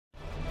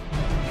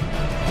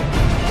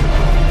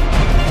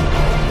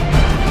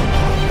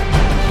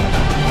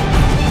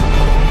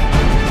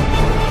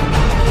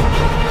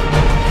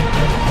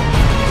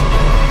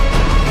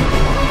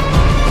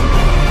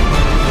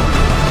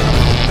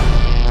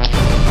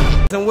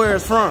and where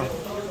it's from.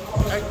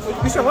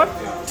 You said what?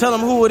 Tell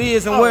them who it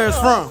is and where it's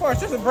from. Of course,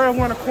 this is Brand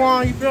One of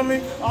Quan, you feel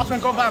me? Also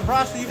gonna go by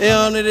Brosty, you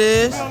feel me? Yeah, it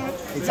is.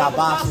 It's our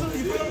boxing.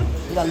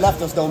 He done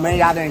left us though, man.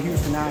 Y'all there in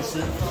Houston now and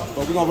shit.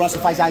 But we gonna rush the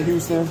fights out in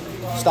Houston.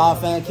 Star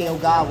fan, KO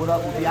God, what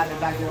up? We'll be out there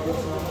back there.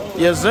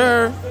 Yes,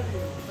 sir.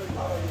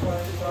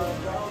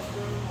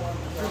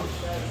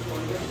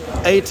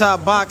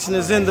 A-Top Boxing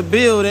is in the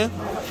building.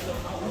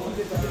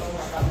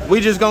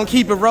 We just gonna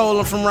keep it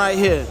rolling from right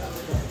here.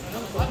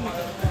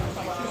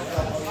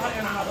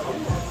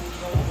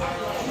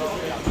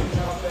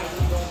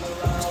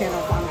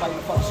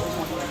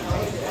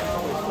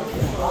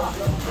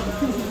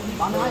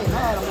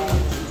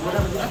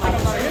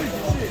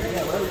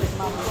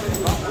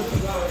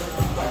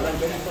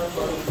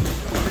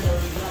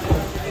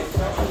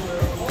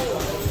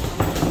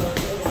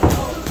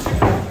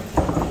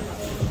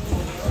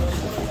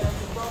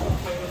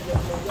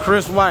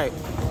 Chris White.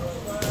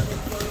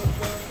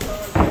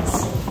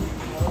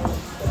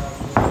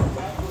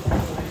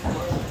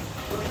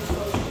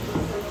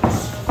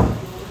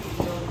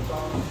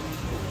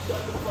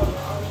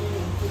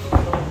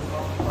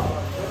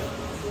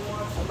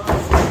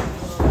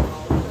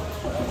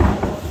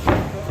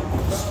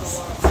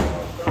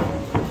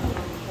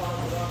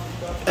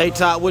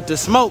 A-Top with the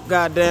smoke,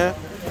 goddamn.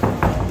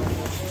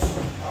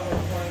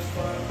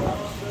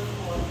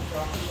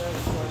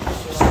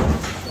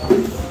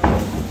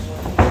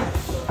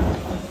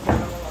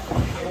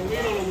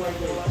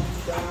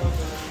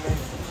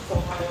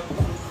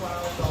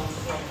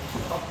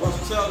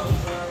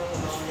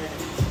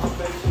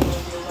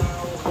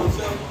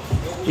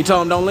 He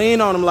told him don't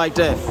lean on him like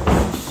that.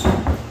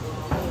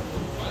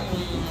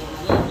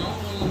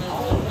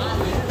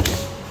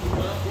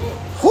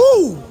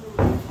 Whoo!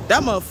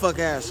 That motherfucker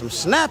has some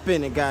snap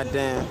in it,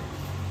 goddamn.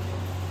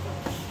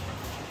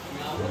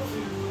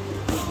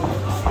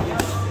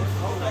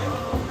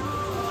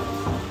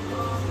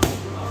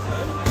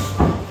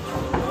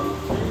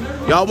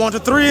 Y'all want the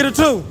 3 or the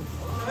 2?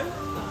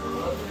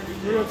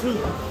 3 or 2.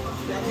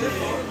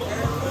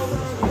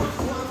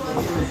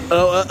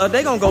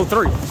 They gonna go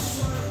 3.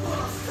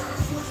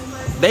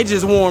 They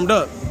just warmed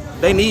up.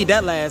 They need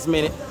that last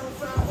minute.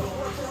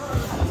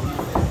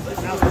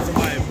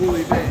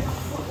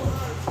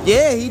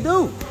 Yeah, he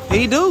do.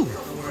 He do.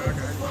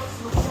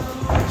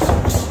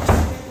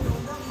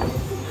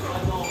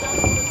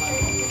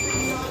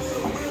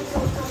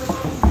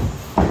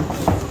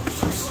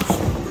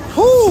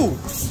 Whoo!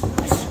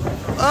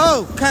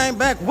 Oh, came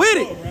back with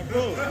it.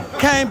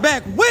 Came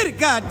back with it,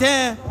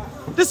 goddamn.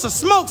 This is a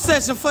smoke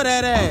session for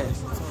that ass.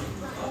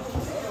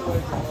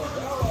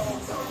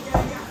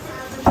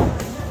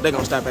 They're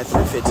gonna stop at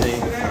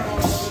 3:15.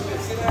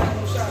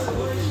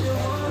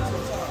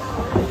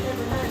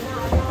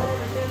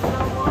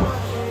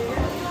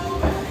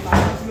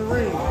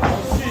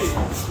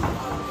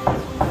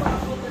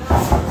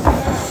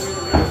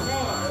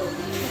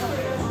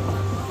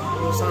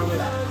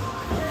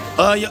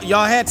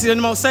 Y'all had 10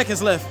 more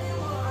seconds left.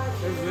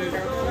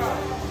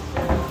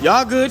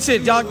 Y'all good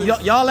shit.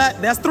 Y'all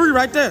at, that's 3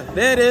 right there.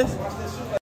 There it is.